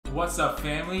What's up,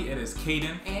 family? It is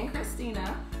Caden and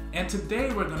Christina, and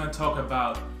today we're going to talk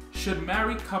about should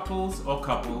married couples or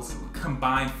couples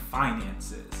combine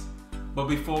finances. But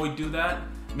before we do that,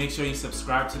 make sure you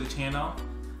subscribe to the channel,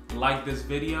 like this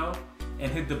video, and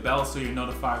hit the bell so you're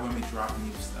notified when we drop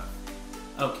new stuff.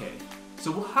 Okay,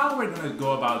 so how we're going to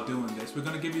go about doing this, we're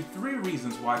going to give you 3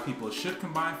 reasons why people should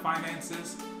combine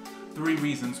finances, 3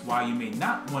 reasons why you may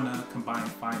not want to combine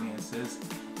finances,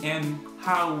 and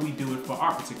how we do it for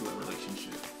our particular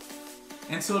relationship.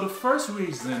 And so the first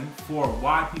reason for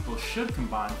why people should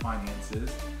combine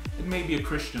finances, it may be a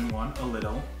Christian one, a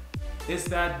little, is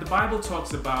that the Bible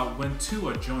talks about when 2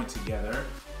 are joined together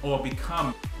or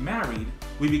become married,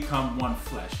 we become one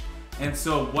flesh. And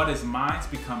so what is mine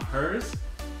becomes hers,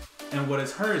 and what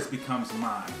is hers becomes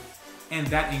mine. And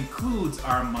that includes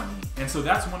our money. And so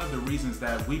that's one of the reasons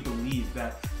that we believe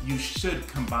that you should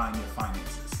combine your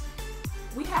finances.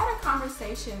 We had a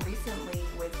conversation recently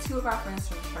with 2 of our friends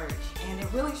from church, and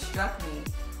it really struck me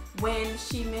when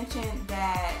she mentioned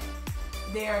that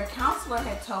their counselor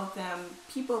had told them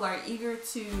people are eager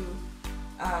to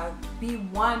be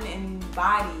one in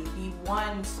body, be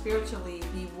one spiritually,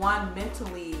 be one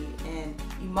mentally and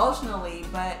emotionally,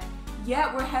 but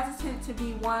yet we're hesitant to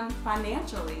be one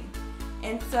financially.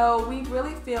 And so we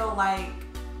really feel like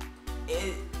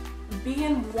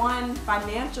being one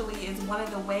financially is one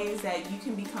of the ways that you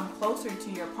can become closer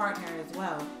to your partner as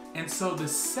well. And so the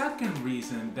second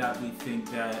reason that we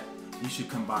think that you should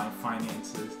combine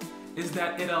finances is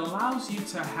that it allows you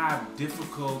to have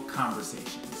difficult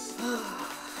conversations.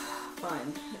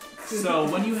 Fun. So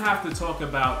when you have to talk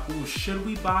about, ooh, should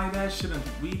we buy that? Shouldn't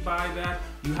we buy that?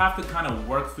 You have to kind of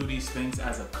work through these things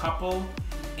as a couple.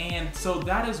 And so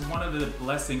that is one of the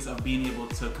blessings of being able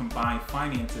to combine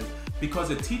finances,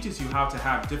 because it teaches you how to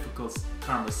have difficult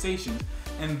conversations,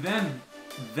 and then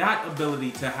that ability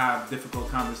to have difficult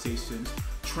conversations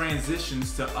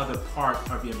transitions to other part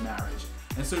of your marriage.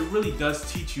 And so it really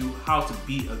does teach you how to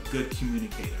be a good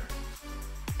communicator.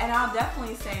 And I'll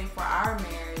definitely say for our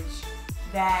marriage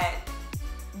that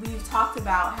we've talked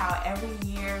about how every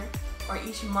year or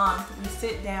each month we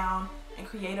sit down and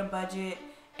create a budget.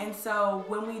 And so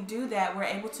when we do that, we're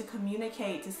able to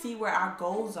communicate to see where our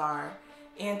goals are,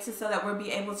 and so that we'll be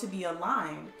able to be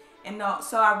aligned. And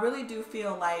so I really do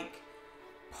feel like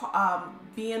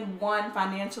being one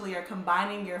financially or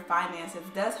combining your finances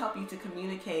does help you to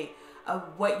communicate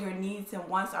what your needs and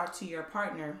wants are to your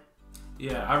partner.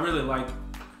 Yeah, I really like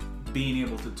being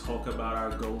able to talk about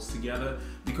our goals together,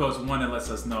 because one, it lets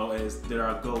us know is did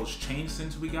our goals change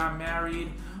since we got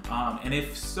married? And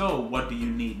if so, what do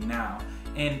you need now?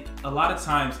 And a lot of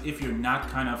times, if you're not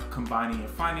kind of combining your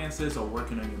finances or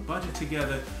working on your budget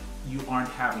together, you aren't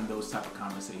having those type of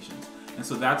conversations. And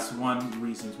so that's one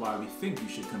reason why we think you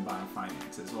should combine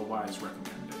finances, or why it's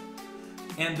recommended.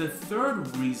 And the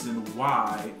third reason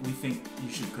why we think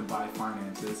you should combine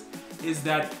finances is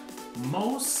that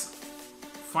most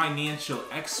financial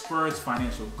experts,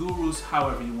 financial gurus,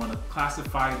 however you want to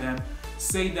classify them,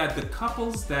 say that the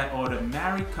couples that, or the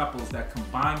married couples that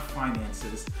combine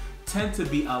finances tend to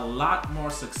be a lot more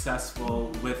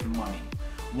successful with money.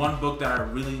 One book that I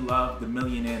really love, The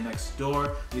Millionaire Next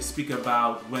Door, they speak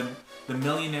about when the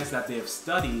millionaires that they have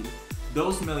studied,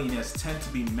 those millionaires tend to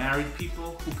be married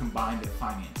people who combine their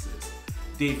finances.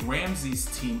 Dave Ramsey's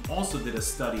team also did a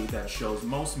study that shows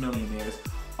most millionaires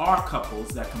are couples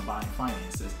that combine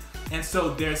finances. And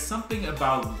so there's something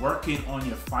about working on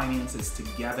your finances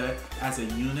together as a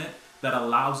unit that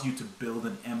allows you to build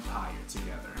an empire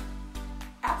together.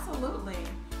 Absolutely.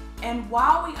 And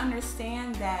while we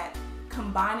understand that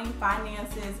combining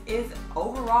finances is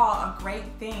overall a great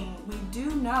thing, we do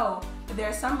know that there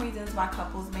are some reasons why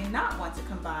couples may not want to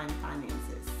combine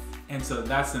finances. And so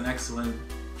that's an excellent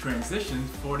transition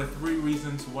for the 3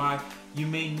 reasons why you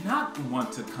may not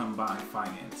want to combine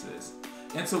finances.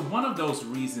 And so one of those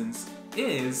reasons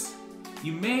is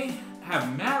you may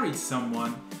have married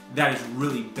someone that is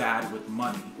really bad with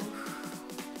money.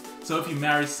 So if you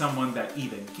marry someone that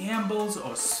either gambles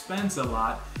or spends a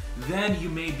lot, then you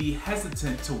may be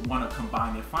hesitant to want to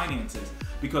combine your finances,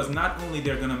 because not only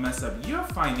they're going to mess up your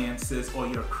finances or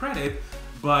your credit,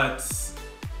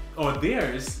 or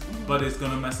theirs, but it's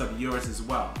going to mess up yours as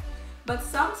well. But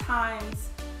sometimes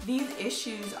these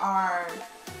issues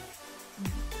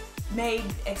may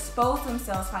expose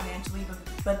themselves financially,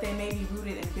 but they may be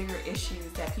rooted in bigger issues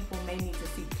that people may need to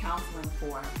seek counseling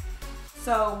for.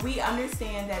 So we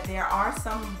understand that there are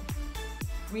some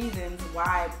reasons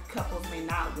why couples may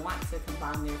not want to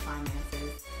combine their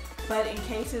finances. But in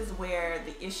cases where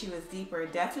the issue is deeper,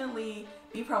 definitely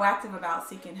be proactive about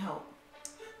seeking help.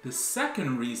 The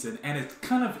second reason, and it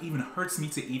kind of even hurts me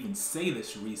to even say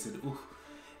this reason,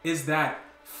 is that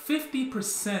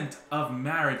 50% of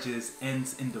marriages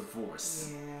ends in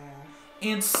divorce. Yeah.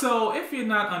 And so if you're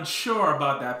not unsure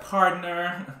about that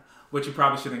partner, which you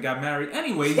probably shouldn't have got married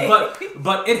anyway,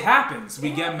 but it happens.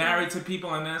 We get married to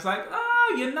people and then it's like,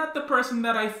 oh, you're not the person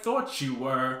that I thought you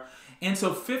were. And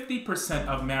so 50%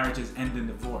 of marriages end in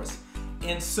divorce.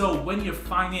 And so when your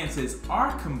finances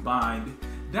are combined,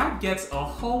 that gets a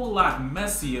whole lot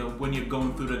messier when you're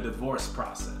going through the divorce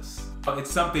process.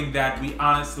 It's something that we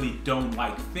honestly don't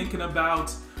like thinking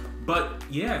about, but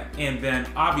yeah. And then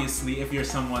obviously if you're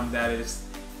someone that is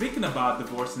thinking about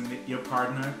divorcing your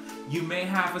partner, you may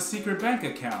have a secret bank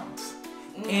account.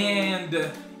 And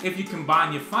if you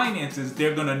combine your finances,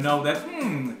 they're gonna know that,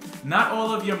 not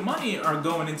all of your money are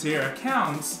going into your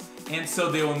accounts, and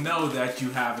so they will know that you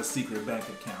have a secret bank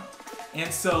account.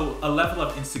 And so a level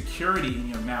of insecurity in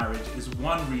your marriage is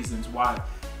one reason why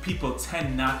people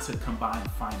tend not to combine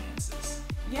finances.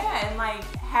 Yeah, and like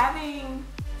having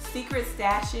secret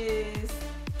stashes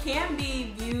can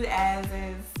be viewed as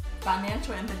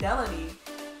financial infidelity.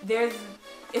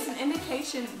 It's an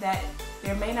indication that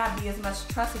there may not be as much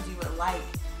trust as you would like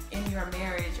in your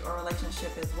marriage or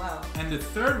relationship as well. And the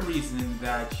third reason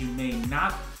that you may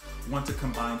not want to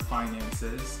combine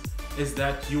finances is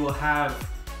that you will have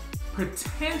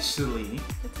potentially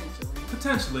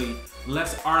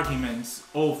less arguments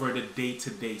over the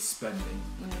day-to-day spending.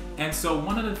 And so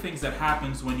one of the things that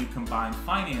happens when you combine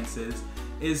finances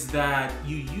is that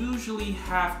you usually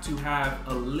have to have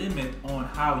a limit on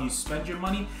how you spend your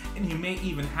money, and you may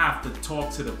even have to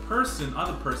talk to the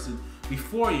other person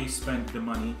before you spend the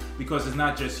money, because it's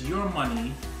not just your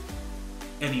money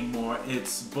anymore,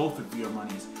 it's both of your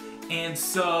monies. And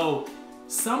so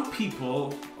some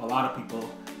people, a lot of people,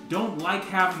 don't like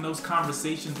having those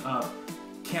conversations of,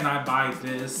 can I buy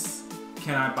this?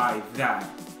 Can I buy that?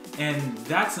 And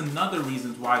that's another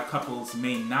reason why couples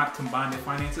may not combine their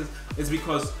finances, is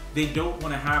because they don't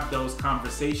want to have those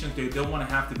conversations. They don't want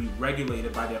to have to be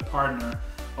regulated by their partner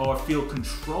or feel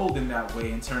controlled in that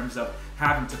way in terms of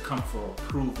having to come for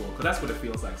approval. Because that's what it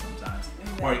feels like sometimes.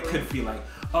 Exactly. Or it could feel like,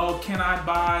 oh, can I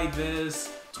buy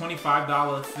this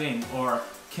 $25 thing? Or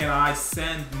can I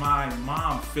send my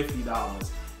mom $50?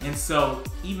 And so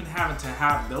even having to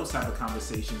have those type of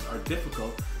conversations are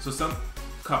difficult. So some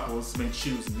couples may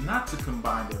choose not to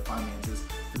combine their finances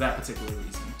for that particular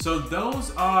reason. So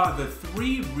those are the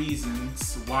 3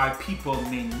 reasons why people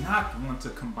may not want to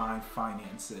combine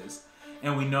finances.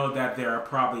 And we know that there are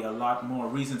probably a lot more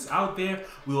reasons out there.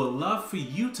 We would love for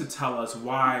you to tell us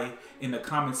why in the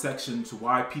comment sections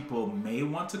why people may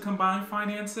want to combine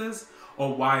finances,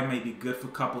 or why it may be good for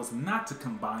couples not to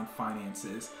combine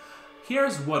finances.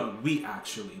 Here's what we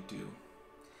actually do.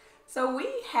 So we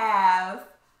have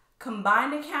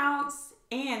combined accounts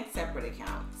and separate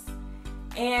accounts.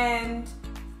 And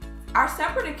our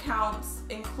separate accounts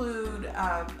include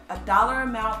a dollar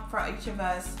amount for each of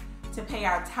us to pay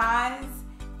our tithes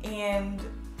and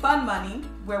fund money,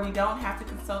 where we don't have to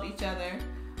consult each other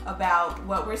about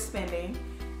what we're spending.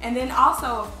 And then also,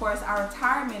 of course, our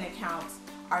retirement accounts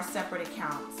are separate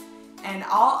accounts. And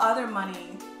all other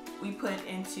money we put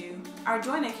into our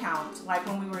joint account. Like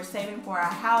when we were saving for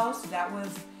our house, that was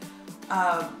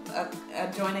a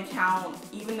joint account.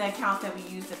 Even the account that we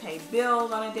use to pay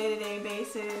bills on a day-to-day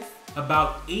basis.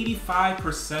 About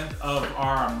 85% of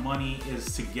our money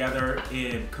is together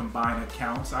in combined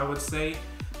accounts, I would say,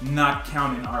 not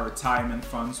counting our retirement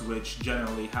funds, which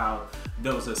generally how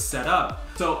those are set up.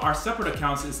 So our separate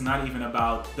accounts is not even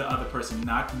about the other person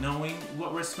not knowing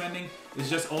what we're spending. It's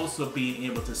just also being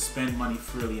able to spend money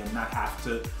freely and not have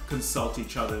to consult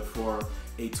each other for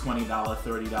a $20,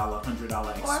 $30, $100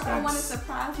 expense. Or if I want to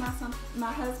surprise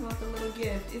my husband with a little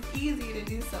gift, it's easy to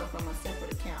do so from a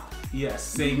separate account. Yes,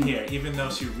 same here. Even though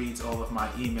she reads all of my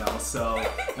emails, so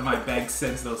and my bank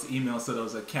sends those emails to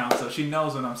those accounts, so she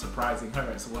knows when I'm surprising her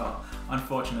as well,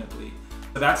 unfortunately.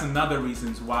 So that's another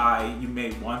reason why you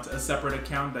may want a separate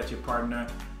account that your partner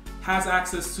has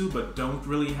access to but don't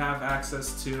really have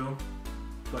access to.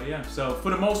 But yeah, so for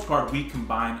the most part, we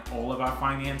combine all of our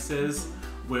finances.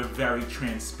 We're very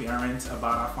transparent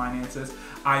about our finances.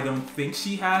 I don't think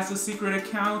she has a secret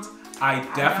account. I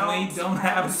definitely don't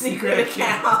have a secret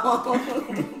account.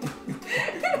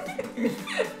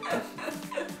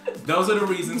 Those are the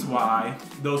reasons why.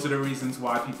 Those are the reasons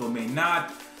why people may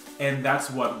not. And that's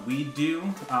what we do.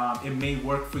 It may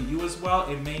work for you as well.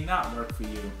 It may not work for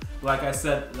you. Like I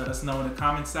said, let us know in the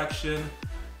comment section.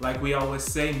 Like we always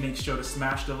say, make sure to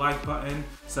smash the like button,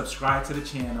 subscribe to the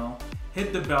channel,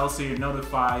 hit the bell so you're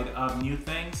notified of new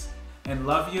things, and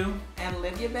love you. And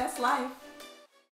live your best life.